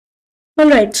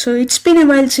Alright, so it's been a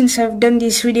while since I've done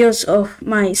these videos of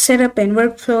my setup and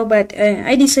workflow, but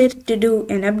I decided to do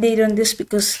an update on this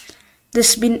because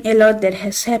there's been a lot that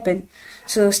has happened.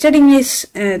 So starting with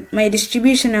my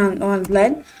distribution on all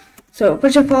that. So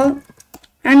first of all,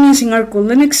 I'm using Arco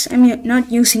Linux. I'm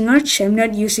not using Arch, I'm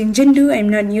not using Gentoo, I'm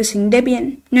not using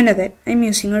Debian, none of that. I'm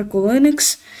using Arco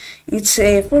Linux. It's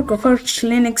a fork of Arch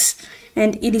Linux,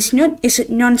 and it is not a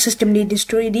non-systemd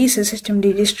distro, it is a systemd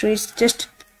distro, it's just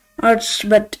Arch,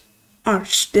 but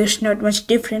Arch, there's not much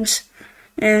difference.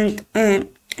 And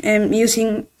I'm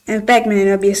using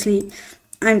Pacman, obviously.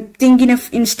 I'm thinking of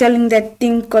installing that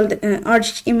thing called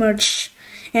Arch Emerge,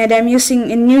 and I'm using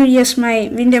Nuri as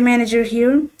my window manager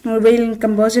here, or Wayland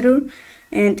Compositor,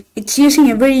 and it's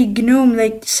using a very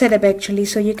GNOME-like setup actually.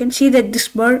 So you can see that this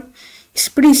bar is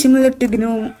pretty similar to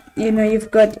GNOME. You know,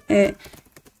 you've got a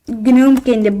GNOME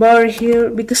kind of bar here,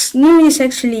 because Nuri is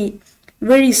actually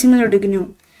very similar to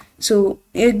GNOME. So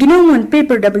GNOME on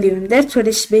PaperWM, that's what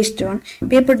it's based on.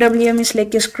 PaperWM is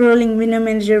like a scrolling window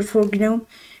manager for GNOME,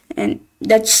 and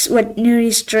that's what Nuri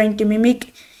is trying to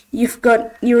mimic. You've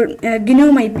got your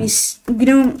GNOME IPs,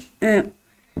 GNOME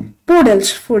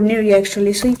portals for Nuri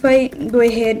actually. So if I go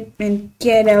ahead and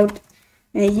cat out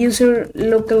user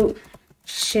local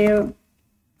share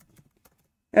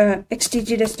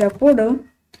xtg desktop portal,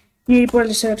 Nuri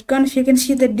portals.conf, you can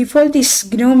see the default is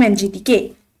GNOME and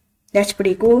GTK. That's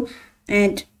pretty cool,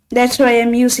 and that's why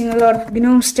I'm using a lot of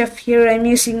GNOME stuff here. I'm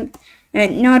using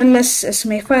Nautilus as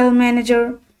my file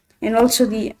manager, and also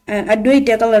the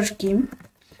Adwaita color scheme.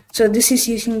 So this is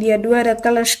using the Adwaita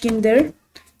color scheme there.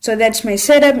 So that's my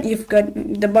setup. You've got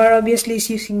the bar, obviously is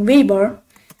using Waybar,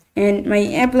 and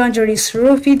my app launcher is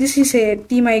Rofi. This is a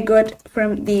theme I got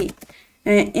from the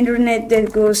internet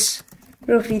that goes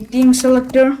Rofi theme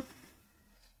selector.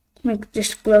 Let me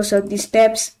just close out these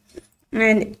tabs.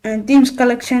 And themes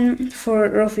collection for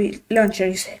Rofi launcher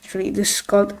is actually this is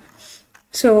called.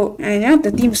 So not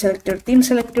the theme selector. Theme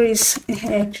selector is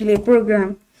actually a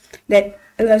program that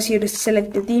allows you to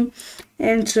select the theme.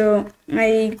 And so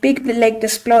I picked like the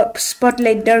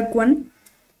Spotlight dark one,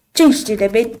 changed it a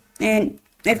bit, and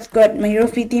I've got my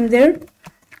Rofi theme there.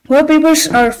 Wallpapers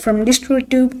are from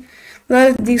DistroTube. A lot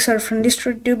of these are from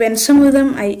DistroTube, and some of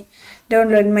them I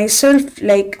download myself,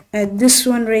 like this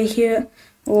one right here.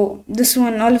 Oh, this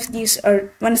one, all of these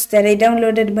are ones that I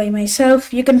downloaded by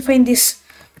myself. You can find this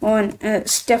on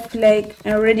stuff like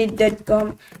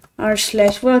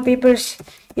reddit.com/wallpapers.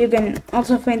 You can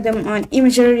also find them on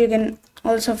Imager. You can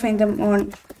also find them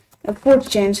on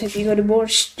 4chan. So if you go to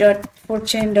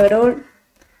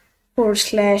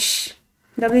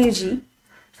boards.4chan.org/wg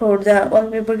for the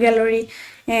wallpaper gallery,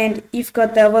 and you've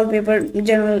got the wallpaper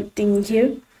general thing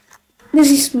here. This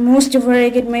is most of where I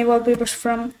get my wallpapers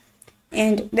from.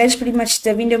 And that's pretty much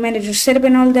the window manager setup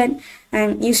and all that.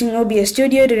 I'm using OBS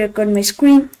Studio to record my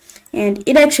screen, and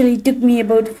it actually took me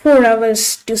about 4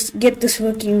 hours to get this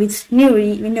working with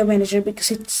Nuri window manager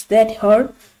because it's that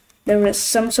hard. There was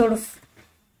some sort of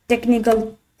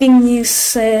technical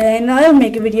thingies, and I'll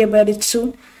make a video about it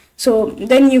soon. So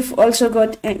then you've also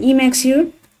got Emacs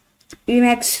here.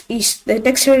 Emacs is the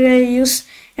text editor I use,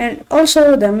 and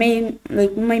also the main,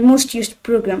 like my most used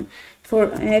program. For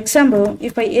example,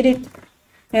 if I edit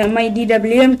my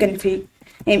DWM config,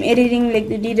 I'm editing like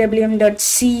the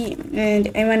DWM.c, and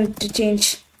I want to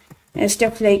change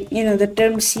stuff like, you know, the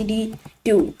term cd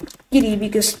to kitty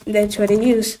because that's what I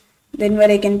use. Then what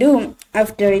I can do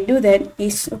after I do that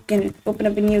is I can open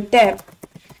up a new tab.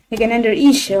 I can enter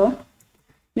eShell,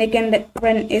 and I can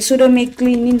run a sudo make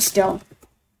clean install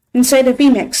inside of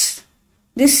Emacs.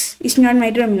 This is not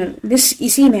my terminal. This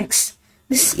is Emacs.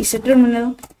 This is a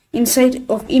terminal inside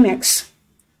of Emacs.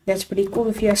 That's pretty cool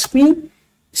if you ask me.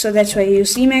 So that's why I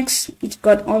use Emacs. It's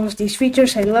got all of these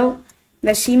features I love.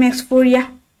 That's Emacs for ya.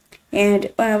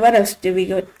 And what else do we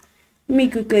got? Let me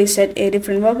quickly set a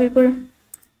different wallpaper.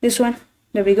 This one.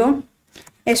 There we go.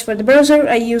 As for the browser,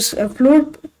 I use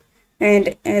Flurp,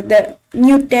 and the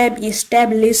new tab is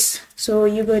tab list. So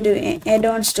you go to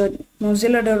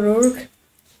addons.mozilla.org,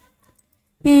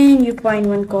 and you find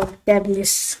one called tab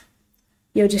list.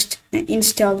 You just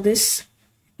install this,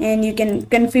 and you can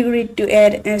configure it to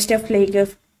add stuff like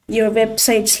your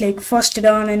websites like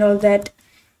Fastodon and all that.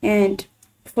 And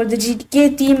for the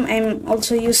GTK theme, I'm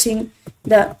also using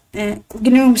the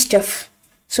GNOME stuff.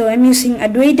 So I'm using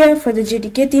Adwaita for the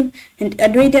GTK theme and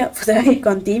Adwaita for the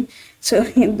icon theme. So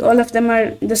all of them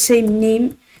are the same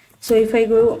name. So if I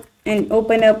go and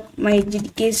open up my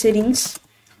GTK settings,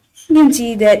 you can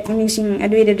see that I'm using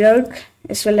Adwaita Dark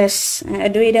as well as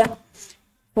Adwaita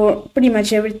for pretty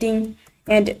much everything.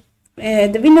 And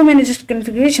the window manager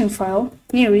configuration file,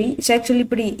 Nuri, is actually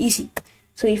pretty easy.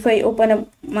 So if I open up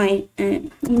my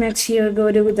Emacs here,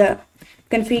 go to the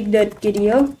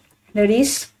config.kdl, there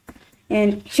is,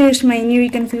 and here's my new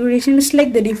configuration. It's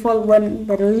like the default one,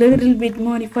 but a little bit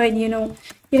modified, you know.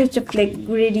 You have to like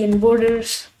gradient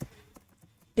borders.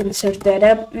 You can search that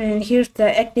up, and here's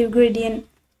the active gradient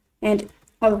and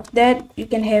all of that. You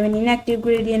can have an inactive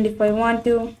gradient if I want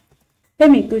to.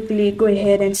 Let me quickly go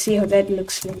ahead and see how that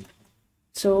looks like.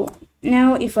 So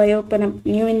now if I open up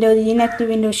new window, the inactive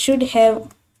window should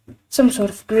have some sort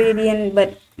of gradient,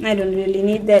 but I don't really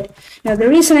need that. Now the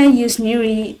reason I use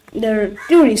Nuri, there are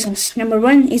two reasons. Number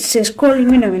one, it's a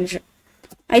scrolling window manager.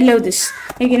 I love this.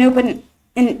 I can open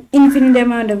an infinite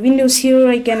amount of windows here.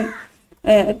 I can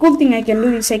a cool thing I can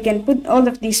do is I can put all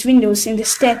of these windows in the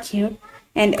stack here,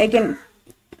 and I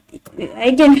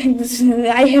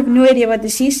have no idea what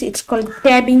this is. It's called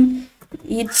tabbing.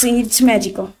 It's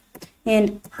magical,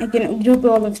 and I can group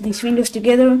all of these windows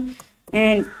together.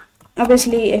 And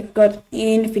obviously I've got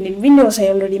infinite windows. I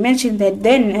already mentioned that.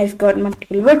 Then I've got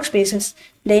multiple workspaces,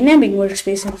 dynamic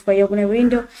workspaces. If I open a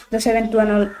window, the 7th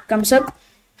one comes up.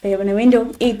 If I open a window,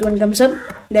 8th one comes up.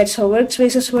 That's how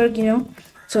workspaces work, you know.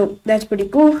 So that's pretty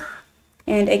cool.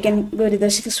 And I can go to the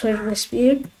 6th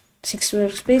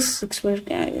workspace,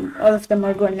 all of them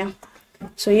are gone now.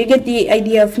 So you get the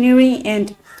idea of Nuri,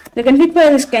 and the config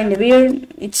file is kind of weird.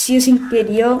 It's using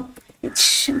KDO.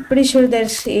 I'm pretty sure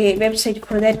there's a website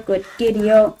for that called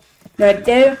KDO right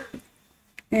there.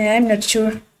 I'm not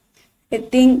sure. I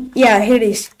think, yeah, here it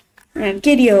is.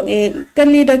 KDO, a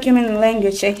curly document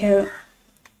language. I have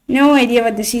no idea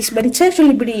what this is, but it's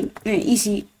actually pretty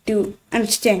easy to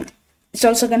understand. It's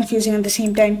also confusing at the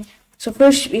same time. So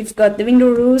first we've got the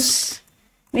window rules.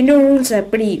 Window rules are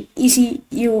pretty easy.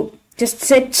 You just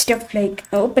set stuff like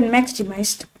open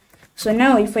maximized. So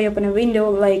now if I open a window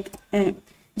like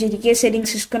JDK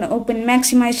settings is gonna open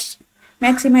maximized.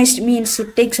 Maximized means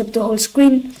it takes up the whole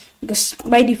screen, because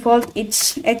by default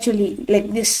it's actually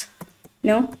like this,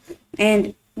 no?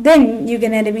 And then you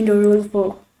can add a window rule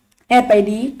for app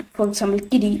ID, for example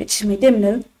kitty, which is my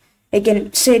terminal. I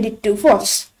can set it to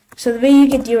false. So the way you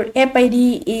get your app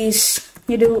ID is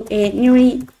you do a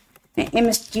Nuri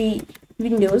MSG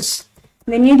Windows.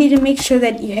 Then you need to make sure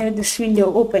that you have this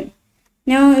window open.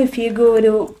 Now if you go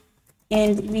to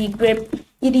and we grab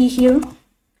kitty here,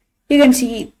 you can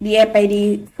see the app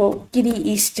ID for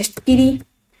kitty is just kitty.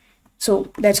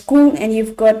 So that's cool, and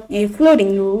you've got a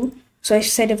floating rule. So I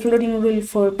set a floating rule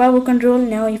for power control.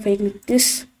 Now if I click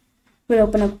this, we'll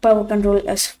open up power control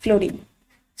as floating.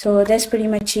 So that's pretty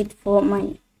much it for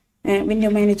my window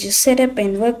manager setup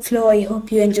and workflow. I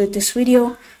hope you enjoyed this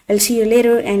video. I'll see you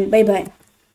later, and bye bye.